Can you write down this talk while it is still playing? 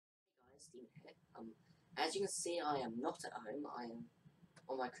Steam here. As you can see, I am not at home. I am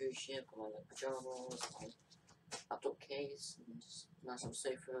on my cruise ship, on my pajamas, my laptop case, and just nice little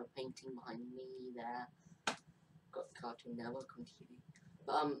sofa, painting behind me there. Got the Cartoon Network on TV.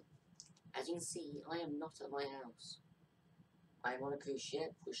 But as you can see, I am not at my house. I am on a cruise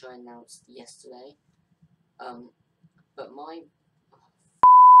ship, which I announced yesterday. But my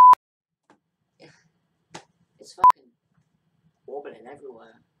it's fucking wobbling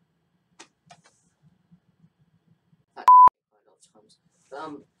everywhere. Quite a lot of times. But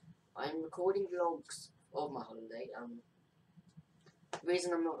I'm recording vlogs of my holiday. The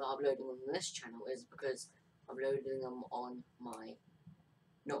reason I'm not uploading on this channel is because I'm uploading them on my,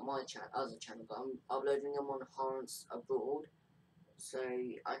 not my channel, other channel, but I'm uploading them on Harence Abroad. So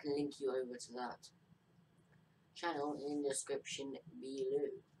I can link you over to that channel in the description below.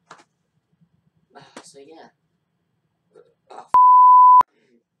 So yeah.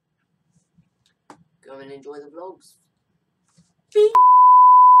 Go and enjoy the vlogs.